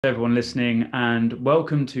Everyone listening, and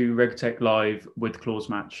welcome to RegTech Live with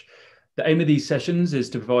ClauseMatch. The aim of these sessions is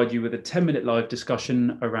to provide you with a 10-minute live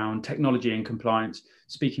discussion around technology and compliance,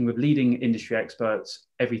 speaking with leading industry experts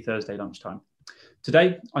every Thursday lunchtime.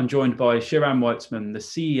 Today, I'm joined by Shiran Weitzman, the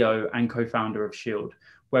CEO and co-founder of Shield,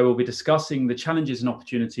 where we'll be discussing the challenges and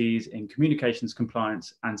opportunities in communications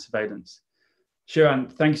compliance and surveillance.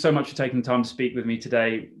 Shiran, thank you so much for taking the time to speak with me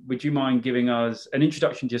today. Would you mind giving us an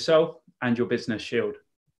introduction to yourself and your business, Shield?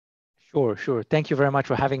 Sure. Thank you very much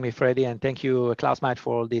for having me, Freddie, and thank you, ClauseMatch,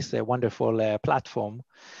 for all this wonderful platform.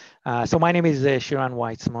 So my name is Shiran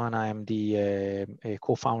Weitzman. I am the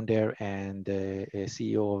co-founder and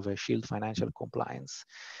CEO of Shield Financial Compliance.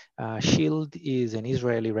 Shield is an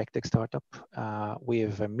Israeli RegTech startup. We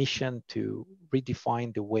have a mission to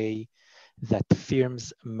redefine the way that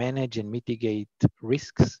firms manage and mitigate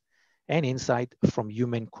risks and insight from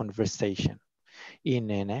human conversation.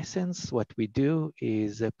 In essence, what we do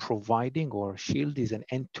is providing, or Shield is an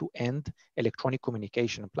end-to-end electronic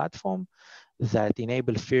communication platform that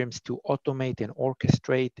enables firms to automate and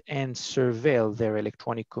orchestrate and surveil their the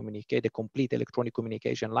complete electronic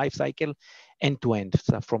communication lifecycle end-to-end,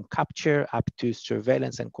 so from capture up to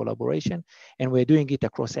surveillance and collaboration. And we're doing it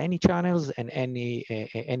across any channels and any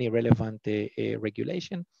relevant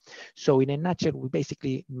regulation. So in a nutshell, we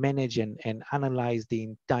basically manage and analyze the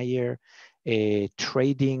entire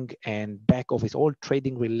trading and back office, all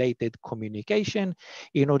trading related communication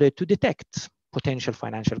in order to detect potential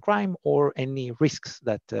financial crime or any risks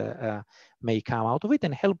that may come out of it,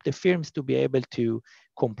 and help the firms to be able to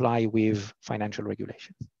comply with financial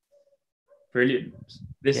regulations. Brilliant.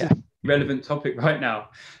 This is a relevant topic right now.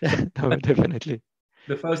 Definitely.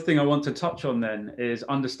 The first thing I want to touch on then is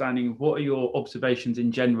understanding what are your observations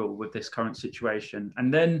in general with this current situation,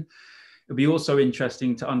 and then it'll be also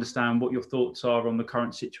interesting to understand what your thoughts are on the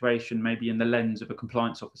current situation, maybe in the lens of a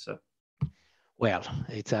compliance officer. Well,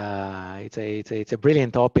 it's a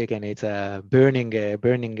brilliant topic, and it's a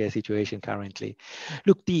burning situation currently.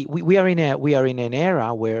 Look, we are in an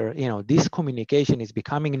era where this communication is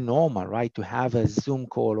becoming normal, right? To have a Zoom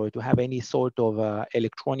call or to have any sort of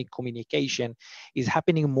electronic communication is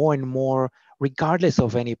happening more and more, regardless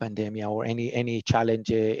of any pandemic or any challenge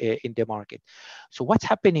in the market. So what's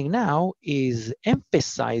happening now is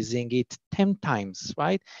emphasizing it 10 times,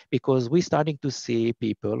 right? Because we're starting to see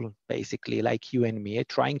people basically like you and me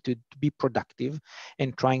trying to be productive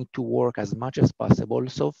and trying to work as much as possible.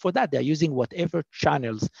 So for that, they're using whatever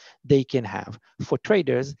channels they can have. For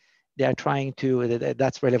traders, they are trying to,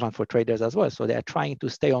 that's relevant for traders as well. So they are trying to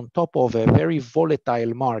stay on top of a very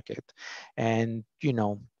volatile market and,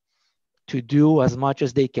 to do as much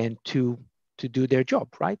as they can to do their job,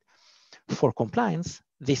 right? For compliance,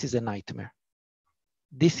 this is a nightmare.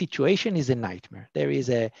 This situation is a nightmare. There is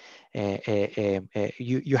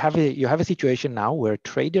you have a situation now where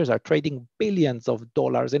traders are trading billions of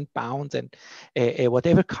dollars and pounds and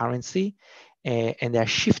whatever currency, and they're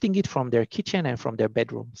shifting it from their kitchen and from their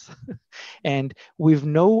bedrooms, and with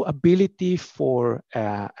no ability for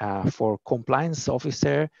compliance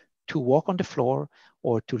officer to walk on the floor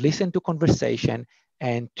or to listen to conversation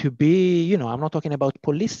and to be, I'm not talking about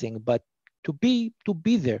policing, but to be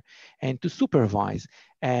there and to supervise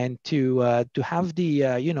and to have the,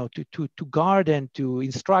 to guard and to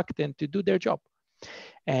instruct and to do their job.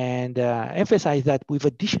 And emphasize that with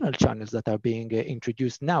additional channels that are being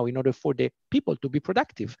introduced now in order for the people to be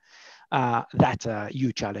productive. That's a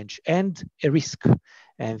huge challenge and a risk.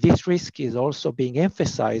 And this risk is also being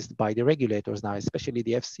emphasized by the regulators now, especially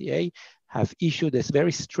the FCA have issued this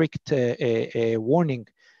very strict warning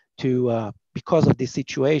to because of this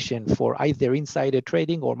situation for either insider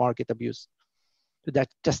trading or market abuse. That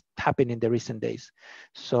just happened in the recent days.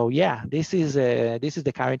 So yeah, this is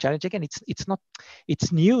the current challenge. Again,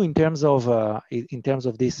 it's new in terms of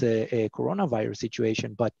this coronavirus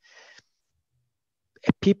situation, but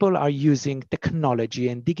people are using technology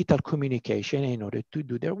and digital communication in order to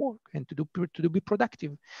do their work and to be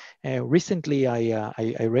productive. Recently,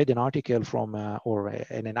 I read an article from or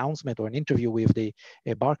an announcement or an interview with the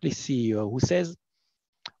Barclays CEO who says,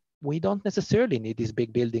 we don't necessarily need this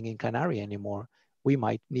big building in Canary anymore. We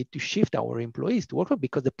might need to shift our employees to work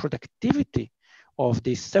because the productivity of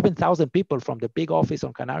these 7,000 people from the big office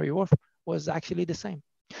on Canary Wharf was actually the same.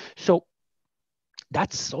 So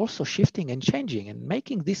that's also shifting and changing and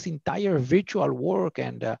making this entire virtual work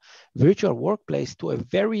and virtual workplace to a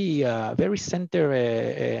very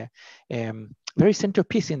centerpiece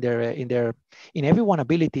in everyone's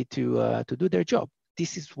ability to do their job.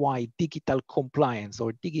 This is why digital compliance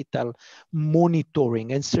or digital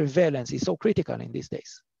monitoring and surveillance is so critical in these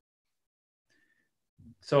days.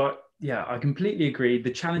 So Yeah, I completely agree. The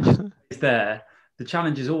challenge is always there. The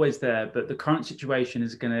challenge is always there, but the current situation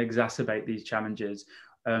is going to exacerbate these challenges.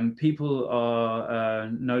 People are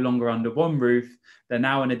no longer under one roof. They're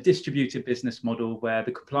now in a distributed business model where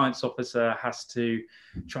the compliance officer has to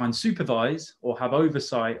try and supervise or have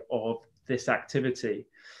oversight of this activity.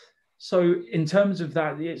 So, in terms of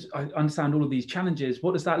that, I understand all of these challenges.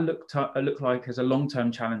 What does that look like as a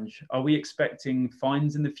long-term challenge? Are we expecting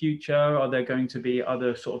fines in the future? Are there going to be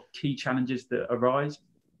other sort of key challenges that arise?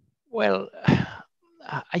 Well,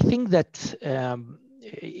 I think that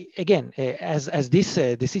again, as this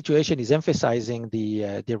the situation is emphasizing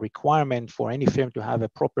the requirement for any firm to have a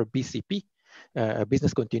proper BCP, a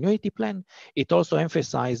business continuity plan. It also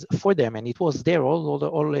emphasized for them, and it was there all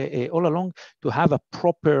along, to have a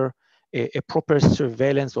proper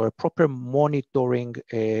surveillance or a proper monitoring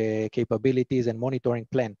capabilities and monitoring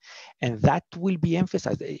plan, and that will be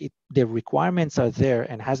emphasized. The requirements are there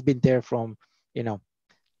and has been there from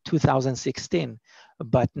 2016,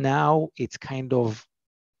 but now it's kind of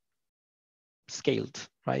scaled,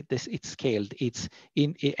 right? It's scaled. It's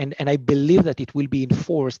and I believe that it will be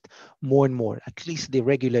enforced more and more. At least the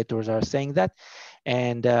regulators are saying that.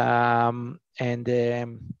 And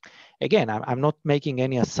again, I'm not making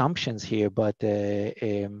any assumptions here, but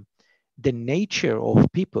the nature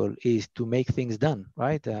of people is to make things done,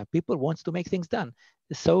 right? People wants to make things done.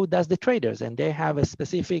 So does the traders, and they have a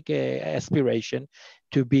specific aspiration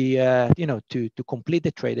to be, to complete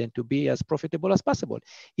the trade and to be as profitable as possible.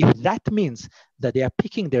 If that means that they are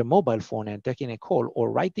picking their mobile phone and taking a call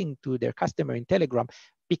or writing to their customer in Telegram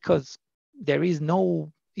because there is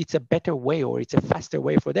no, it's a better way or it's a faster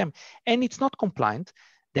way for them, and it's not compliant,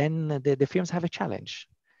 then the firms have a challenge,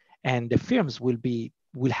 and the firms will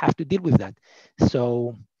have to deal with that.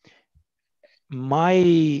 So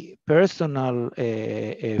my personal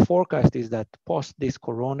forecast is that post this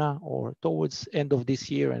corona, or towards end of this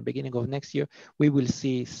year and beginning of next year, we will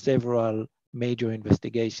see several major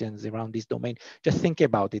investigations around this domain. Just think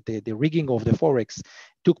about it. The rigging of the Forex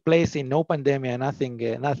took place in no pandemic,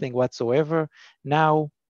 nothing whatsoever. Now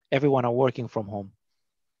everyone are working from home.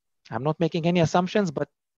 I'm not making any assumptions, but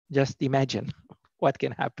just imagine what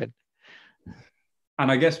can happen. And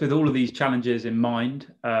I guess with all of these challenges in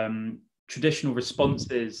mind, traditional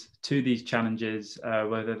responses to these challenges,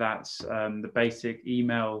 whether that's the basic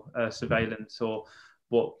email surveillance, or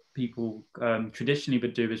what people traditionally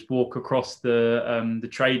would do is walk across the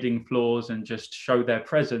trading floors and just show their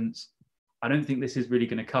presence. I don't think this is really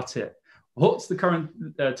going to cut it. What's the current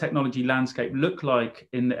technology landscape look like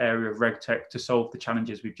in the area of RegTech to solve the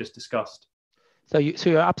challenges we've just discussed? So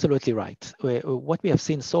you're absolutely right. What we have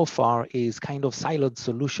seen so far is kind of siloed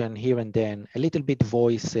solution here and then, a little bit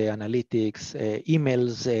voice analytics,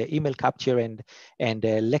 email capture and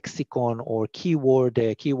lexicon or keyword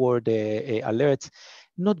alerts.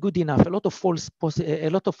 Not good enough. A lot of false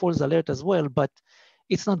alert as well, but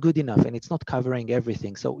it's not good enough, and it's not covering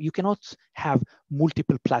everything. So you cannot have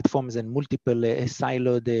multiple platforms and multiple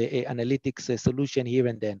siloed analytics solution here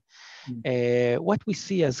and then. What we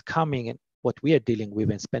see as coming, and what we are dealing with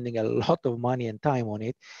and spending a lot of money and time on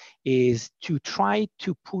it, is to try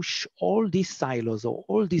to push all these silos or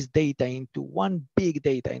all this data into one big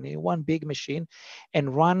data, in one big machine,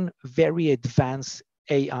 and run very advanced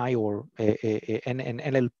AI or an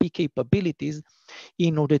NLP capabilities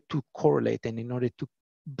in order to correlate and in order to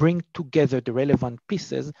bring together the relevant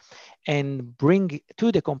pieces and bring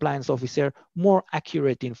to the compliance officer more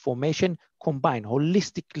accurate information, combine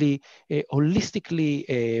holistically,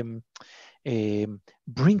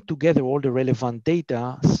 bring together all the relevant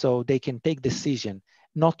data so they can take decision,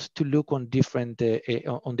 not to look on different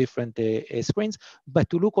screens, but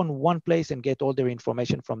to look on one place and get all their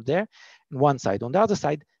information from there on one side. On the other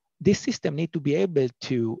side, this system need to be able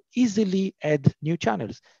to easily add new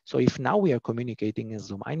channels. So if now we are communicating in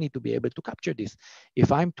Zoom, I need to be able to capture this.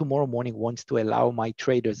 If I'm tomorrow morning wants to allow my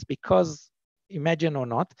traders, because imagine or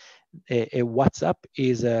not, a WhatsApp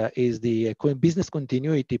is the business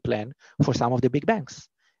continuity plan for some of the big banks.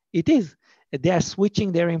 It is. They are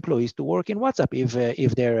switching their employees to work in WhatsApp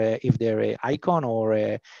if their icon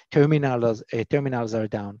or terminals are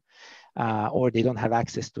down, or they don't have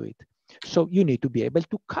access to it. So you need to be able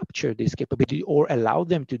to capture this capability or allow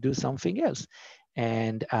them to do something else.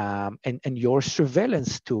 And your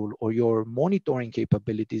surveillance tool or your monitoring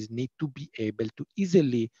capabilities need to be able to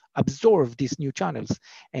easily absorb these new channels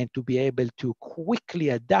and to be able to quickly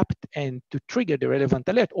adapt and to trigger the relevant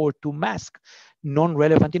alert or to mask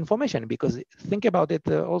non-relevant information. Because think about it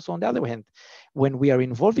also on the other hand, when we are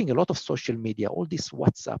involving a lot of social media, all this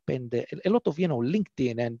WhatsApp and a lot of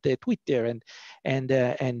LinkedIn and Twitter and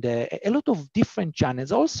a lot of different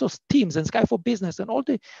channels, also Teams and Skype for Business and all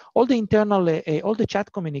the internal all the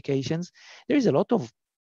chat communications, there is a lot of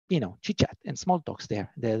chit chat and small talks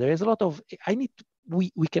there. There is a lot of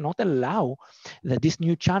we cannot allow that these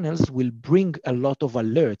new channels will bring a lot of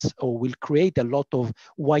alerts or will create a lot of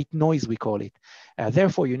white noise, we call it.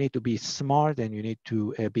 Therefore, you need to be smart and you need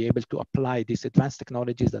to be able to apply these advanced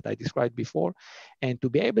technologies that I described before, and to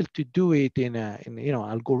be able to do it in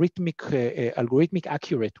algorithmic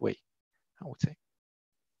accurate way, I would say.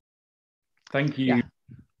 Thank you. Yeah.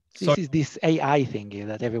 This is this AI thing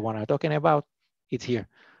that everyone are talking about. It's here.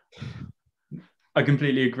 I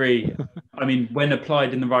completely agree. I mean, when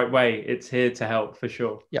applied in the right way, it's here to help for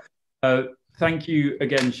sure. Yeah. Thank you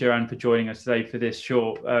again, Shiran, for joining us today for this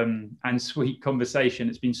short and sweet conversation.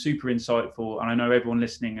 It's been super insightful, and I know everyone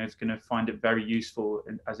listening is going to find it very useful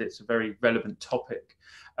as it's a very relevant topic.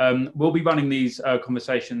 We'll be running these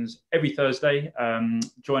conversations every Thursday.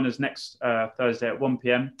 Join us next Thursday at 1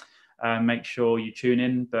 p.m. Make sure you tune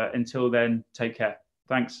in. But until then, take care.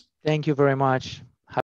 Thanks. Thank you very much.